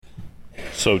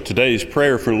So today's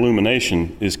prayer for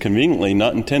illumination is conveniently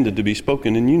not intended to be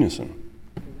spoken in unison.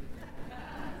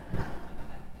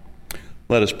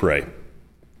 Let us pray.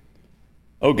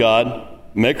 O God,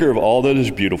 maker of all that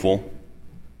is beautiful,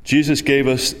 Jesus gave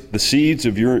us the seeds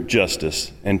of your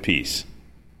justice and peace.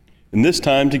 In this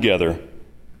time together,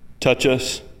 touch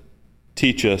us,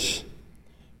 teach us,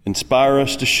 inspire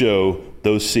us to show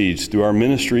those seeds through our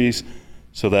ministries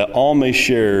so that all may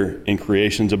share in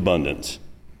creation's abundance,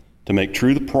 to make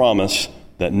true the promise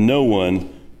that no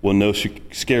one will know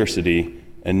scarcity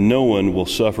and no one will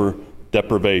suffer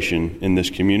deprivation in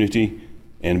this community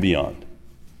and beyond.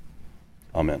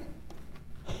 Amen.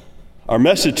 Our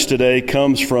message today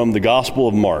comes from the Gospel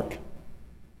of Mark.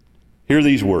 Hear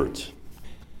these words.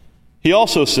 He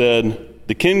also said,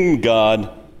 "The kingdom of God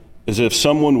is as if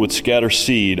someone would scatter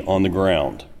seed on the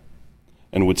ground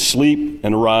and would sleep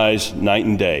and rise night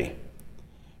and day.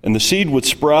 And the seed would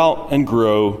sprout and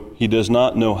grow, he does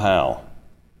not know how.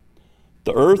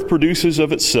 The earth produces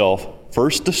of itself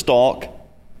first the stalk,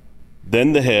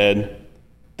 then the head,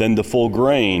 then the full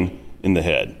grain in the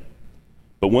head.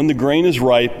 But when the grain is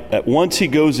ripe, at once he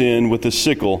goes in with the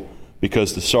sickle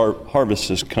because the harvest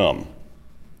has come."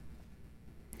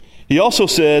 He also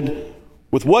said,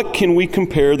 "With what can we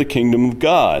compare the kingdom of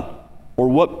God? Or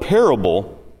what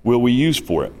parable will we use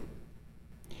for it?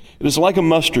 It is like a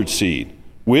mustard seed,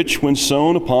 which, when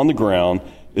sown upon the ground,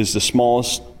 is the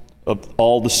smallest of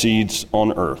all the seeds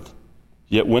on earth.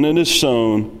 Yet when it is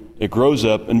sown, it grows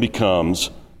up and becomes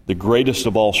the greatest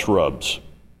of all shrubs,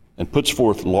 and puts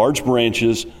forth large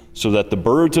branches so that the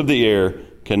birds of the air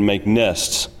can make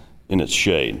nests in its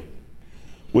shade."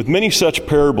 With many such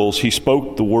parables he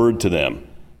spoke the word to them,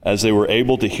 as they were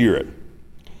able to hear it.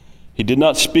 He did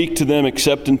not speak to them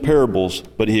except in parables,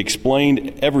 but he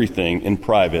explained everything in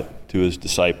private to his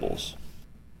disciples.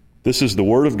 This is the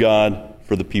word of God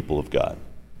for the people of God.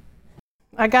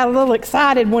 I got a little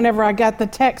excited whenever I got the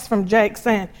text from Jake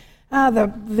saying,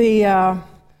 the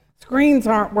screens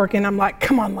aren't working. I'm like,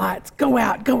 come on, lights, go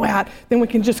out, then we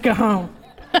can just go home.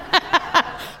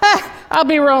 I'll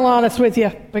be real honest with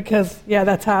you because,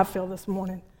 that's how I feel this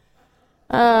morning.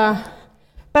 But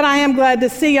I am glad to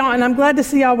see y'all, and I'm glad to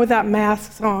see y'all without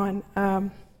masks on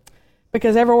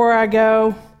because everywhere I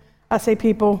go, I see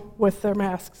people with their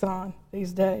masks on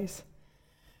these days.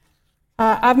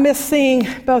 I've missed seeing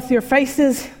both your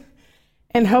faces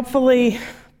and hopefully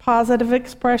positive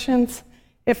expressions.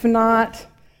 If not,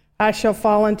 I shall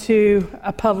fall into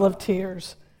a puddle of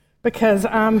tears because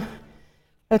I'm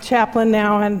a chaplain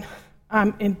now and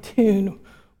I'm in tune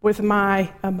with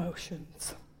my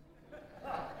emotions.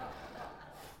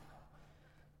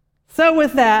 So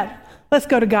with that, let's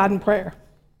go to God in prayer.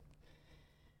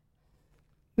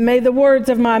 May the words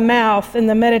of my mouth and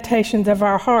the meditations of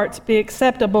our hearts be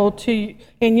acceptable to you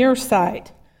in your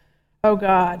sight, O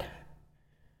God,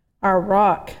 our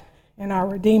rock and our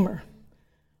Redeemer.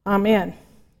 Amen.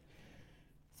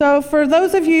 So for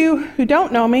those of you who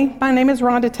don't know me, my name is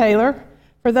Rhonda Taylor.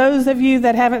 For those of you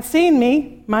that haven't seen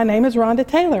me, my name is Rhonda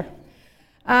Taylor.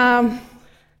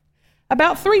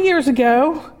 About 3 years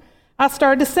ago, I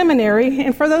started a seminary,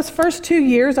 and for those first 2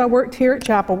 years, I worked here at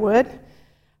Chapelwood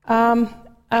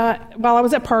while I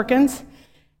was at Perkins.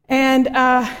 And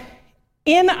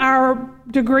in our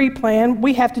degree plan,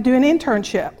 we have to do an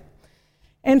internship.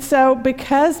 And so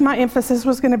because my emphasis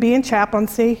was going to be in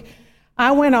chaplaincy,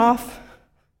 I went off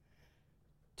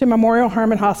to Memorial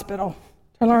Hermann Hospital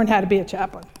to learn how to be a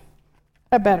chaplain,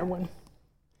 a better one.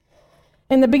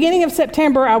 In the beginning of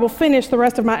September, I will finish the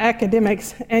rest of my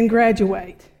academics and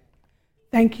graduate.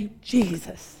 Thank you,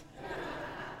 Jesus.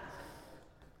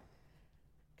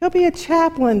 Go be a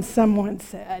chaplain, someone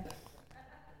said.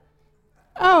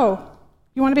 Oh,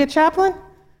 you want to be a chaplain?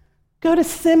 Go to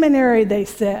seminary, they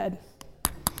said.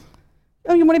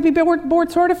 Oh, you want to be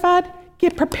board certified?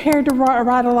 Get prepared to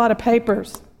write a lot of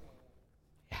papers.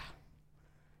 Yeah.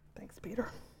 Thanks, Peter.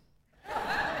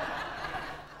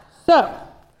 So,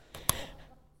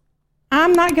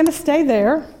 I'm not going to stay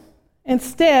there.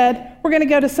 Instead, we're going to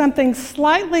go to something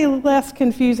slightly less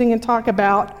confusing and talk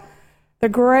about the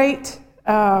great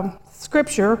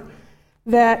scripture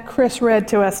that Chris read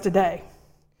to us today.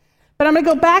 But I'm going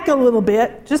to go back a little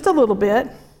bit, just a little bit,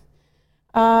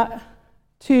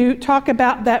 to talk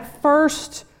about that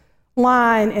first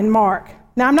line in Mark.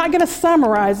 Now, I'm not going to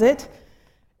summarize it.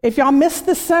 If y'all missed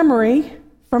the summary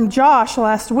from Josh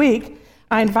last week,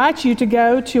 I invite you to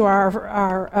go to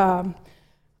our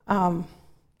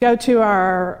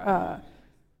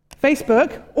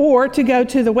Facebook or to go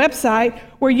to the website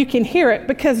where you can hear it,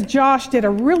 because Josh did a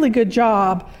really good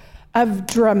job of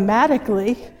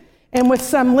dramatically and with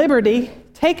some liberty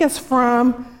take us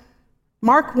from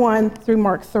Mark 1 through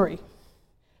Mark 3.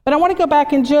 But I want to go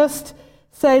back and just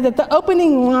say that the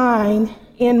opening line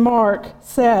in Mark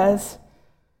says,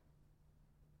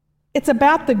 it's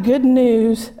about the good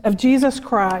news of Jesus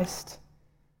Christ,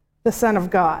 the Son of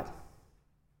God.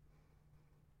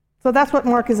 So that's what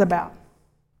Mark is about.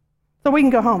 So we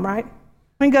can go home, right?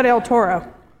 We can go to El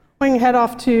Toro. We can head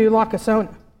off to La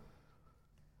Casona.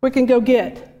 We can go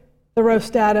get the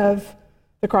roast out of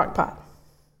the crock pot.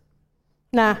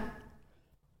 Nah,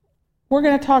 we're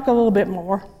going to talk a little bit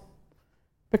more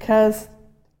because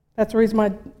that's the reason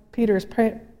why Peter is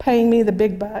paying me the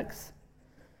big bucks.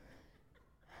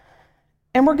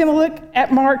 And we're going to look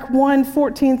at Mark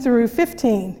 1:14 through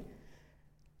 15.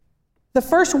 The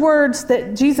first words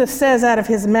that Jesus says out of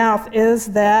his mouth is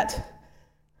that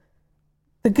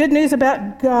the good news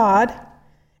about God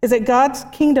is that God's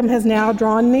kingdom has now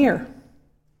drawn near.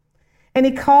 And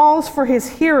he calls for his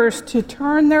hearers to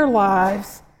turn their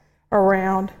lives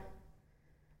around,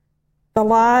 the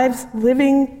lives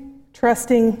living,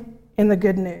 trusting in the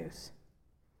good news.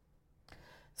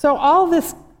 So all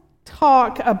this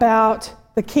talk about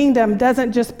the kingdom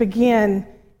doesn't just begin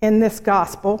in this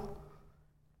gospel.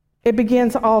 It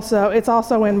begins it's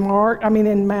also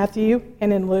in Matthew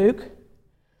and in Luke.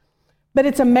 But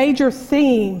it's a major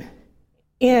theme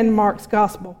in Mark's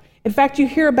gospel. In fact, you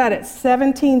hear about it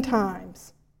 17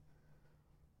 times.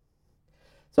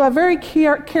 So a very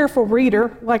careful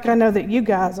reader, like I know that you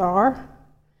guys are,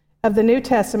 of the New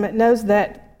Testament knows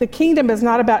that the kingdom is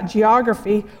not about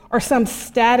geography or some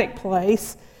static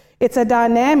place. It's a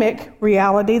dynamic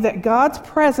reality that God's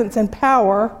presence and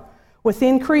power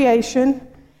within creation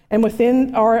and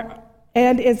within the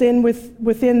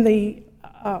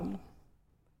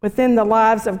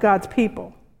lives of God's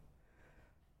people.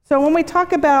 So when we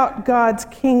talk about God's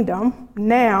kingdom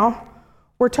now,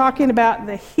 we're talking about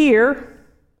the here,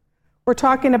 we're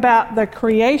talking about the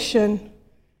creation,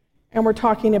 and we're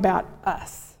talking about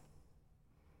us.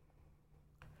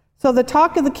 So the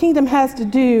talk of the kingdom has to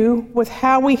do with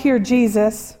how we hear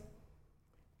Jesus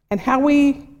and how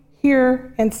we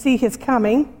hear and see his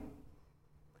coming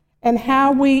and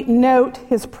how we note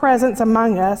his presence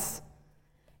among us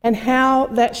and how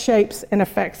that shapes and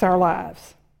affects our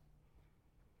lives.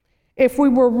 If we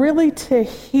were really to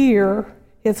hear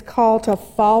his call to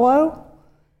follow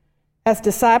as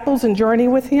disciples and journey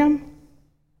with him,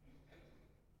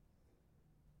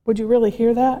 would you really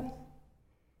hear that?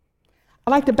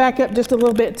 I'd like to back up just a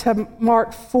little bit to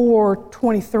Mark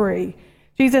 4:23.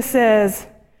 Jesus says,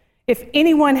 if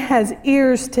anyone has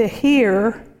ears to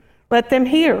hear, let them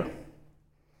hear.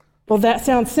 Well, that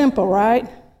sounds simple, right?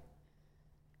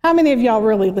 How many of y'all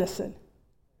really listen?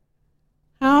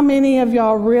 How many of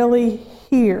y'all really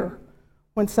hear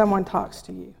when someone talks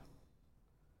to you?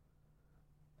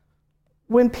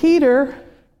 When Peter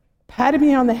patted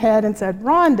me on the head and said,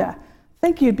 Rhonda, I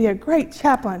think you'd be a great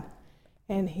chaplain,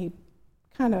 and he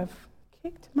kind of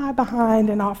kicked my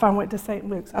behind and off I went to St.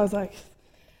 Luke's. I was like,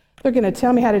 they're going to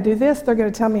tell me how to do this, they're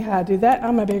going to tell me how to do that,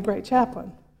 I'm going to be a great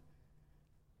chaplain.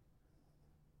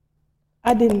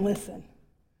 I didn't listen.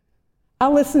 I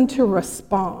listened to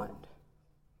respond.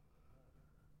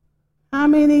 How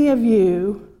many of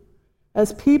you,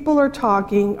 as people are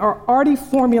talking, are already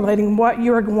formulating what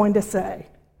you're going to say?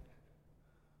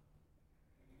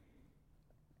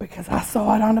 Because I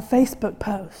saw it on a Facebook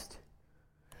post.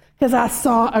 Because I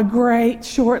saw a great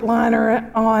short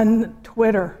liner on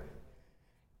Twitter,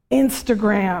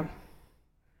 Instagram.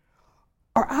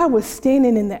 Or I was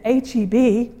standing in the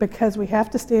HEB, because we have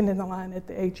to stand in the line at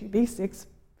the HEB 6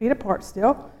 feet apart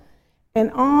still.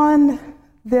 And on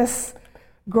this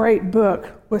great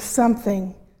book was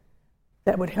something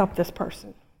that would help this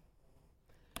person.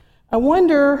 I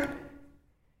wonder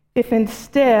if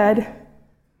instead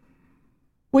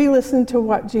we listen to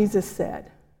what Jesus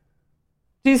said.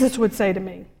 Jesus would say to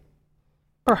me,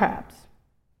 perhaps,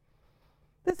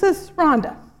 this is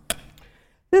Rhonda.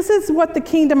 This is what the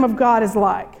kingdom of God is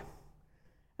like.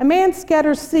 A man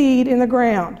scatters seed in the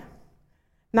ground.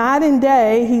 Night and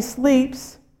day he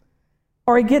sleeps,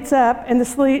 or he gets up and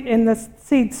the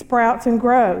seed sprouts and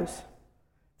grows,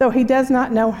 though he does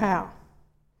not know how.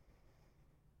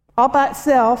 All by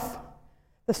itself,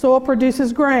 the soil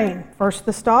produces grain, first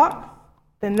the stalk,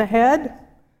 then the head,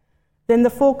 then the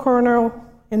full kernel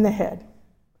in the head.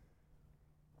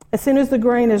 As soon as the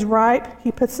grain is ripe,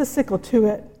 he puts the sickle to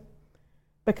it,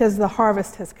 because the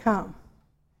harvest has come.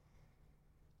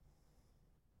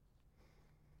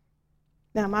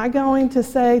 Now, am I going to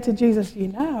say to Jesus,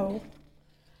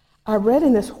 I read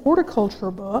in this horticulture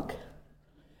book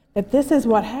that this is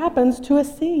what happens to a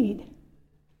seed?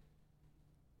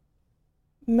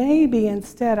 Maybe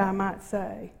instead I might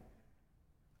say,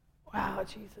 Wow,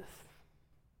 Jesus.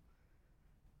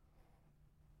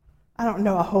 I don't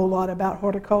know a whole lot about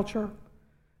horticulture.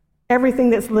 Everything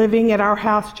that's living at our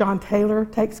house, John Taylor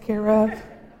takes care of.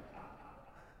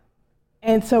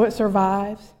 And so it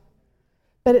survives.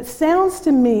 But it sounds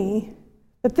to me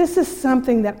that this is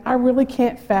something that I really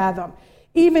can't fathom.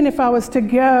 Even if I was to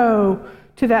go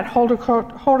to that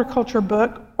horticulture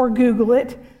book or Google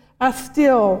it, I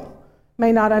still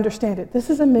may not understand it. This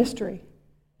is a mystery.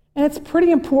 And it's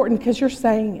pretty important because you're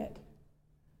saying it.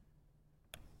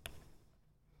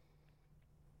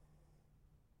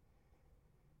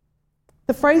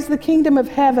 The phrase the kingdom of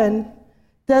heaven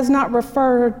does not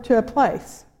refer to a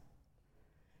place.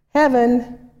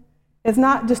 Heaven is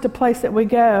not just a place that we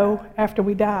go after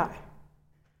we die.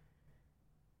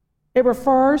 It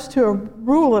refers to a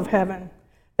rule of heaven,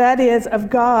 that is, of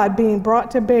God being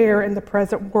brought to bear in the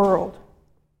present world.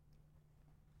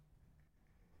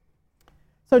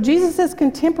 So Jesus'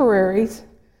 contemporaries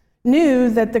knew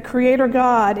that the Creator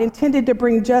God intended to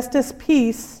bring justice,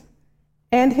 peace,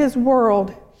 and his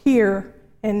world here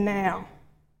and now.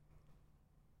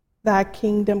 Thy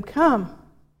kingdom come,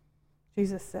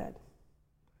 Jesus said.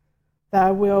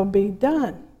 Thy will be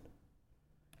done,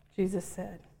 Jesus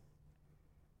said,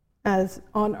 as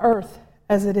on earth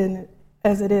as it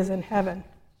is in heaven.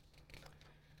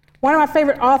 One of my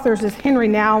favorite authors is Henry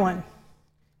Nouwen.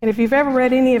 And if you've ever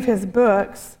read any of his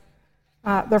books,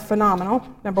 they're phenomenal,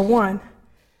 number one.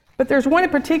 But there's one in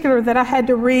particular that I had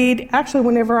to read actually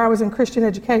whenever I was in Christian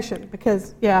education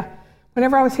because,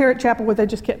 whenever I was here at Chapelwood, they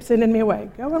just kept sending me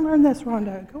away. Go and learn this,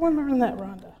 Rhonda. Go and learn that,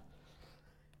 Rhonda.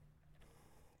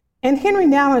 And Henry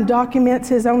Nouwen documents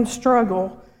his own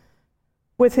struggle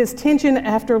with his tension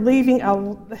after leaving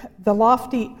the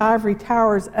lofty ivory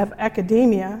towers of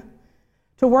academia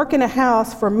to work in a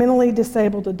house for mentally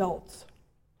disabled adults.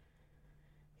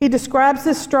 He describes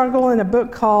this struggle in a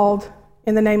book called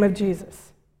In the Name of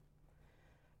Jesus.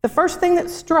 The first thing that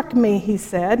struck me, he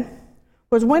said,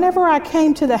 was whenever I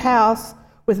came to the house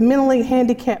with mentally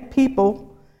handicapped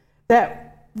people,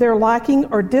 that their liking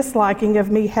or disliking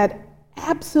of me had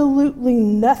absolutely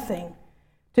nothing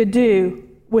to do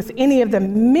with any of the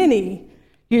many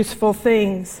useful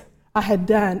things I had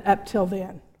done up till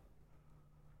then.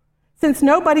 Since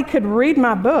nobody could read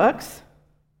my books,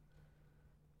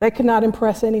 they could not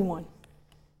impress anyone.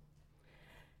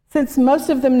 Since most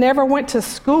of them never went to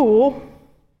school,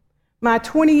 my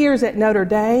 20 years at Notre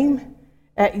Dame,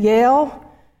 at Yale,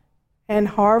 and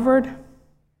Harvard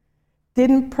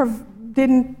didn't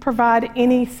provide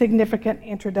any significant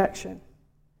introduction.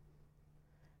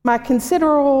 My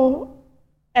considerable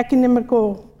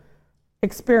economical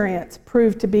experience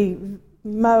proved to be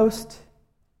most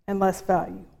and less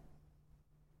value.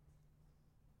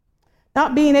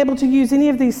 Not being able to use any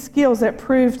of these skills that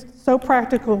proved so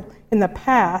practical in the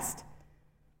past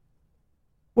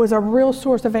was a real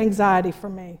source of anxiety for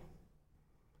me.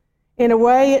 In a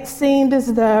way, it seemed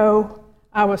as though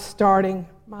I was starting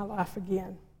my life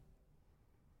again.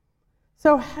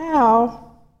 So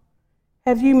how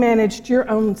have you managed your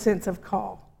own sense of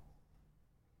call?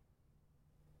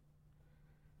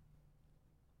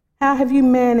 How have you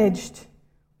managed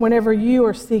whenever you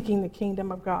are seeking the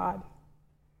kingdom of God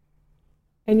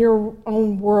and your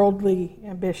own worldly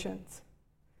ambitions?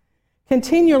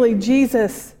 Continually,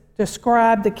 Jesus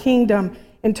described the kingdom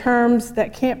in terms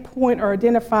that can't point or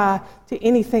identify to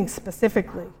anything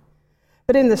specifically.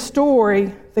 But in the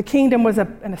story, the kingdom was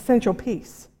an essential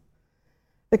piece.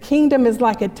 The kingdom is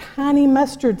like a tiny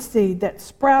mustard seed that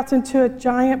sprouts into a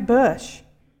giant bush.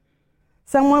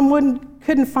 Someone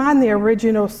couldn't find the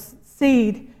original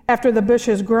seed after the bush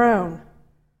has grown,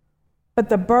 but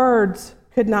the birds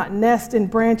could not nest in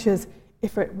branches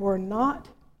if it were not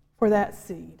for that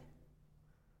seed.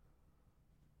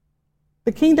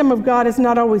 The kingdom of God is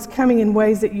not always coming in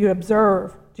ways that you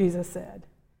observe, Jesus said.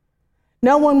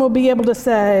 No one will be able to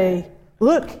say,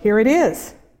 look, here it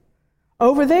is.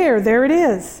 Over there it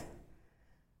is.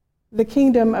 The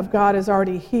kingdom of God is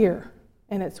already here,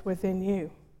 and it's within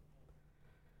you.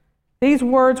 These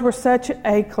words were such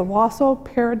a colossal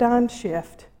paradigm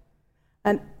shift,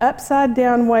 an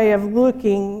upside-down way of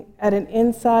looking at an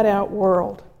inside-out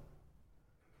world.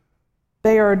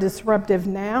 They are disruptive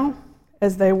now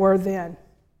as they were then.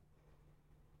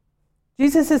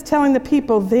 Jesus is telling the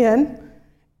people then,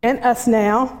 and us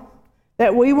now,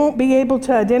 that we won't be able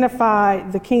to identify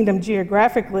the kingdom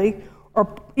geographically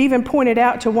or even point it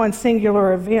out to one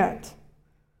singular event.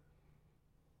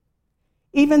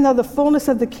 Even though the fullness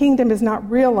of the kingdom is not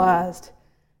realized,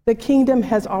 the kingdom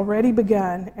has already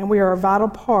begun, and we are a vital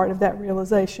part of that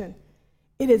realization.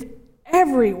 It is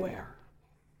everywhere,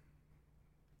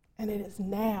 and it is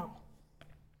now.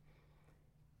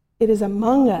 It is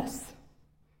among us.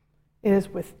 It is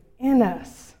within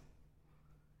us.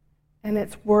 And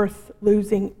it's worth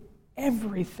losing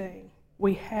everything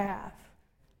we have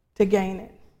to gain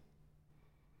it.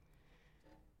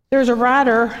 There's a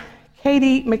writer,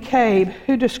 Katie McCabe,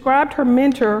 who described her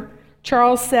mentor,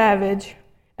 Charles Savage,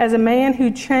 as a man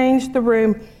who changed the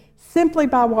room simply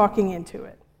by walking into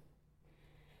it.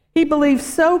 He believed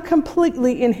so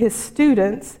completely in his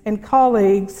students and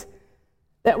colleagues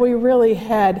that we really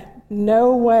had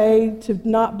no way to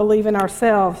not believe in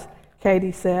ourselves,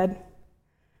 Katie said.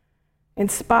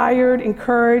 Inspired,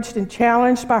 encouraged, and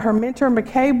challenged by her mentor,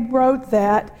 McCabe wrote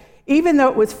that even though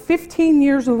it was 15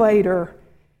 years later,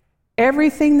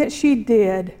 everything that she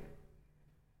did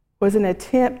was an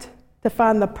attempt to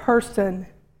find the person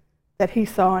that he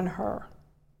saw in her.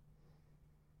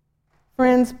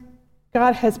 Friends,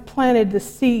 God has planted the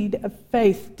seed of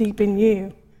faith deep in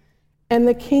you, and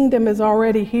the kingdom is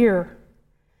already here.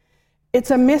 It's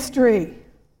a mystery,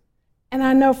 and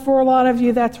I know for a lot of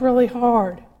you that's really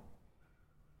hard.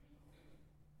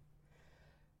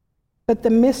 But the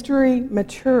mystery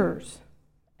matures,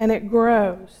 and it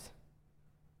grows.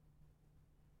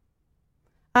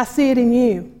 I see it in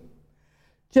you,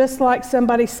 just like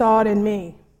somebody saw it in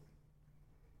me.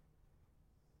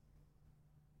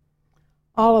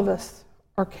 All of us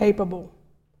are capable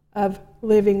of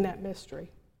living that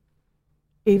mystery,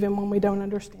 even when we don't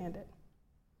understand it.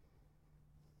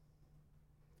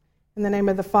 In the name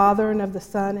of the Father, and of the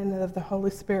Son, and of the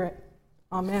Holy Spirit.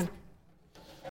 Amen.